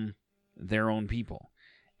from their own people.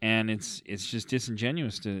 And it's just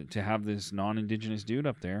disingenuous to have this non-Indigenous dude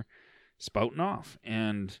up there spouting off.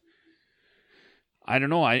 And I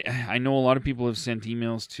don't know. I know a lot of people have sent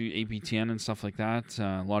emails to APTN and stuff like that.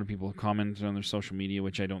 A lot of people have commented on their social media,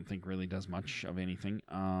 which I don't think really does much of anything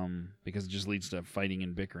because it just leads to fighting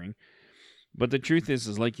and bickering. But the truth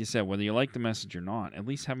is like you said, whether you like the message or not, at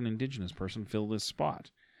least have an Indigenous person fill this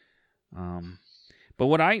spot. But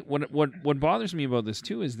what bothers me about this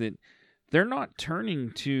too is that they're not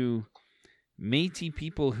turning to Métis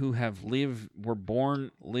people who have were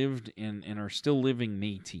born, lived, and are still living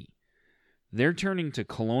Métis. They're turning to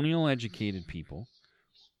colonial educated people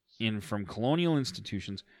from colonial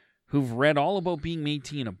institutions who've read all about being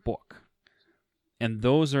Métis in a book. And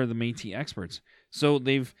those are the Métis experts. So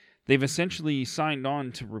they've essentially signed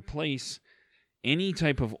on to replace any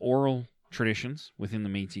type of oral traditions within the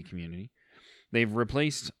Métis community. They've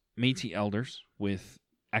replaced Métis elders with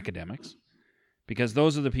academics because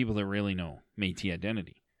those are the people that really know Métis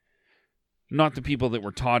identity. Not the people that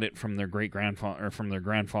were taught it from their great-grandfather or from their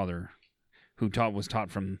grandfather who was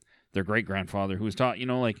taught from their great-grandfather who was taught,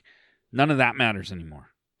 none of that matters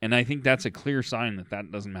anymore. And I think that's a clear sign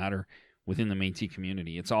that doesn't matter within the Métis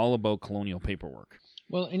community. It's all about colonial paperwork.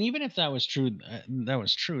 Well, and even if that was true,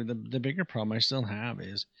 the bigger problem I still have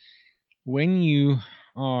is when you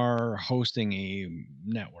are hosting a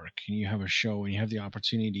network and you have a show and you have the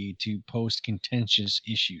opportunity to post contentious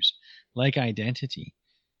issues like identity,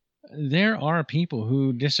 there are people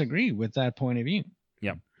who disagree with that point of view.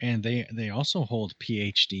 Yep. And they also hold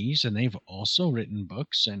PhDs and they've also written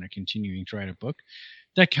books and are continuing to write a book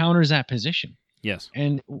that counters that position. Yes.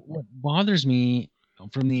 And what bothers me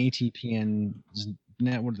from the ATPN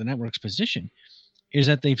network, the network's position, is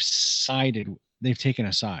that they've taken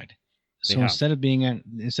a side. So instead of being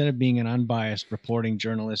an unbiased reporting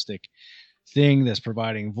journalistic thing that's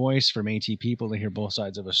providing voice for Métis people to hear both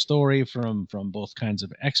sides of a story from both kinds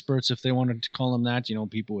of experts, if they wanted to call them that,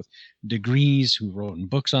 people with degrees who wrote in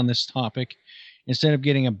books on this topic, instead of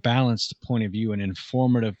getting a balanced point of view, an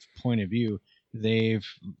informative point of view, they've,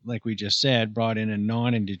 like we just said, brought in a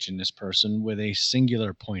non-Indigenous person with a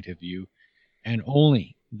singular point of view and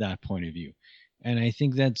only that point of view. And I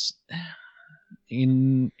think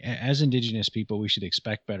as Indigenous people, we should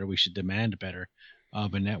expect better. We should demand better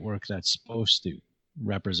of a network that's supposed to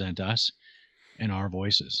represent us and our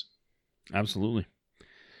voices. Absolutely.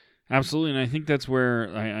 Absolutely, and I think that's where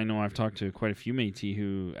I know I've talked to quite a few Métis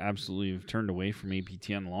who absolutely have turned away from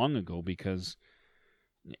APTN long ago because,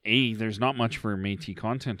 A, there's not much for Métis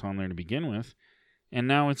content on there to begin with, and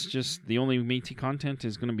now it's just the only Métis content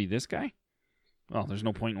is going to be this guy? Well, there's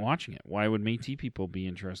no point in watching it. Why would Métis people be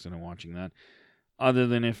interested in watching that? Other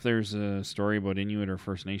than if there's a story about Inuit or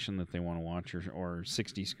First Nation that they want to watch, or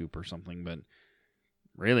 60 Scoop or something, but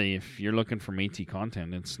really, if you're looking for Métis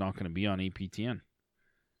content, it's not going to be on APTN.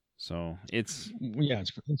 So it's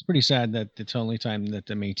pretty sad that the only time that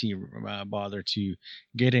the Métis bother to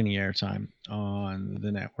get any airtime on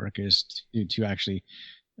the network is to actually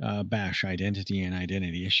bash identity and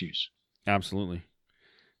identity issues. Absolutely,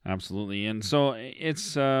 and so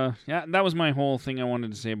it's that was my whole thing I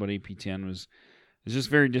wanted to say about APTN was it's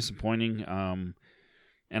just very disappointing.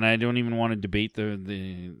 And I don't even want to debate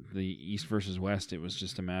the East versus West. It was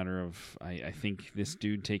just a matter of I think this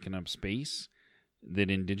dude taking up space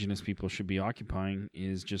that Indigenous people should be occupying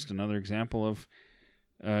is just another example of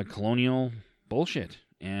colonial bullshit.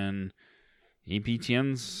 And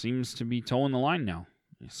APTN seems to be towing the line now.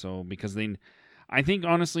 So I think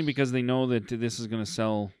honestly because they know that this is going to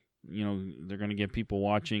sell, they're going to get people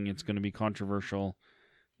watching. It's going to be controversial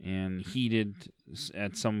and heated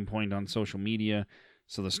at some point on social media.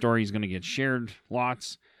 So the story is going to get shared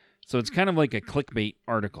lots. So it's kind of like a clickbait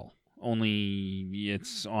article, only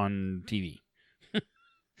it's on TV.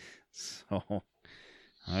 So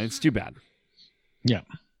it's too bad. Yeah.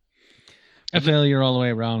 A failure all the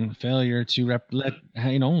way around. Failure to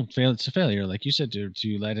it's a failure, like you said,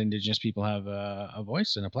 to let Indigenous people have a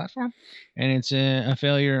voice and a platform. And it's a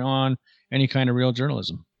failure on any kind of real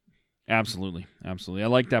journalism. Absolutely. I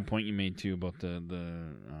like that point you made too about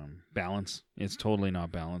the balance. It's totally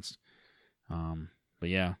not balanced. But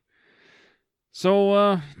yeah.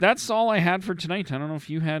 So that's all I had for tonight. I don't know if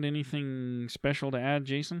you had anything special to add,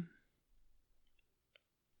 Jason.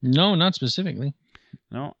 No, not specifically.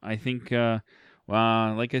 No, I think,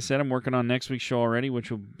 like I said, I'm working on next week's show already, which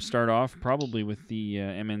will start off probably with the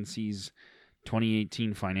MNC's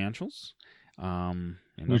 2018 financials.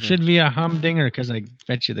 Which should be a humdinger because I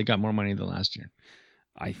bet you they got more money than last year.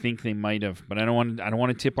 I think they might have, but I don't want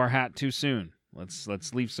to tip our hat too soon. Let's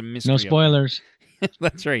leave some mystery. No spoilers.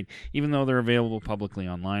 That's right. Even though they're available publicly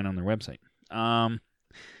online on their website.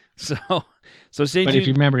 So stay tuned. But if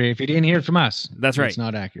you remember, if you didn't hear it from us, that's right. It's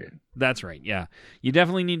not accurate. That's right. Yeah, you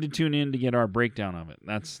definitely need to tune in to get our breakdown of it.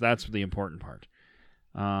 That's the important part.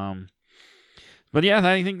 But yeah,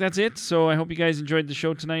 I think that's it. So I hope you guys enjoyed the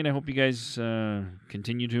show tonight. I hope you guys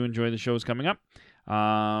continue to enjoy the shows coming up.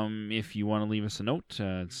 If you want to leave us a note,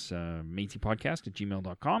 it's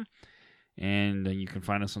métispodcast@gmail.com. And you can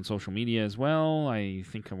find us on social media as well. I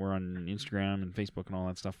think we're on Instagram and Facebook and all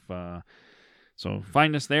that stuff. So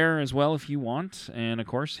find us there as well if you want. And, of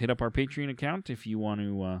course, hit up our Patreon account if you want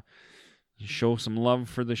to show some love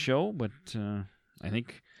for the show. But I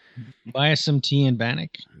think... buy us some tea in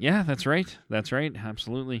Bannock. Yeah, that's right.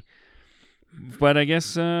 Absolutely. But I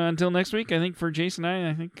guess until next week, I think for Jason and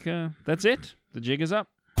I think that's it. The jig is up.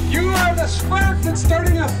 You are the spark that's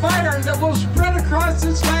starting a fire that will spread across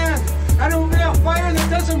this land. And it will be a fire that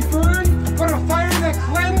doesn't burn, but a fire that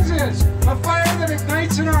cleanses. A fire that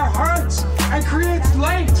ignites in our hearts and creates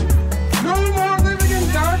light. No more